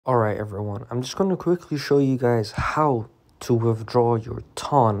Alright everyone, I'm just going to quickly show you guys how to withdraw your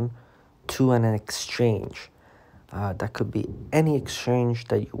ton to an exchange. That could be any exchange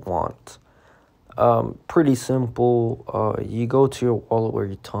that you want. Pretty simple. You go to your wallet where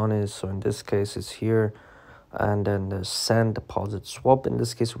your ton is, so in this case it's here, and then the send, deposit, swap. In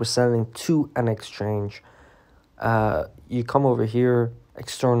this case we're sending to an exchange. You come over here,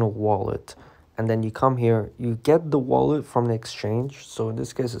 external wallet, and then you come here, you get the wallet from the exchange. So in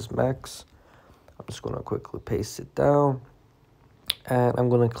this case it's Max. I'm just going to quickly paste it down, and I'm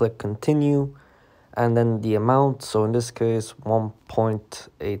going to click continue, and then the amount, so in this case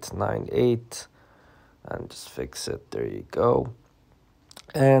 1.898, and just fix it. There you go.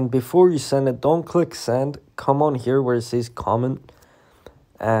 And before you send it, don't click send, come on here where it says comment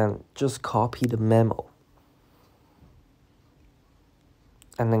and just copy the memo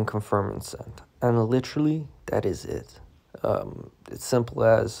and then confirm and send. And literally that is it. It's simple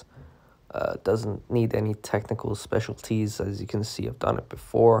as doesn't need any technical specialties. As you can see, I've done it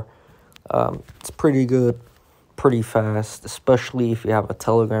before. It's pretty good, pretty fast, especially if you have a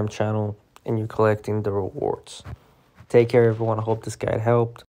Telegram channel and you're collecting the rewards. Take care everyone. I hope this guide helped.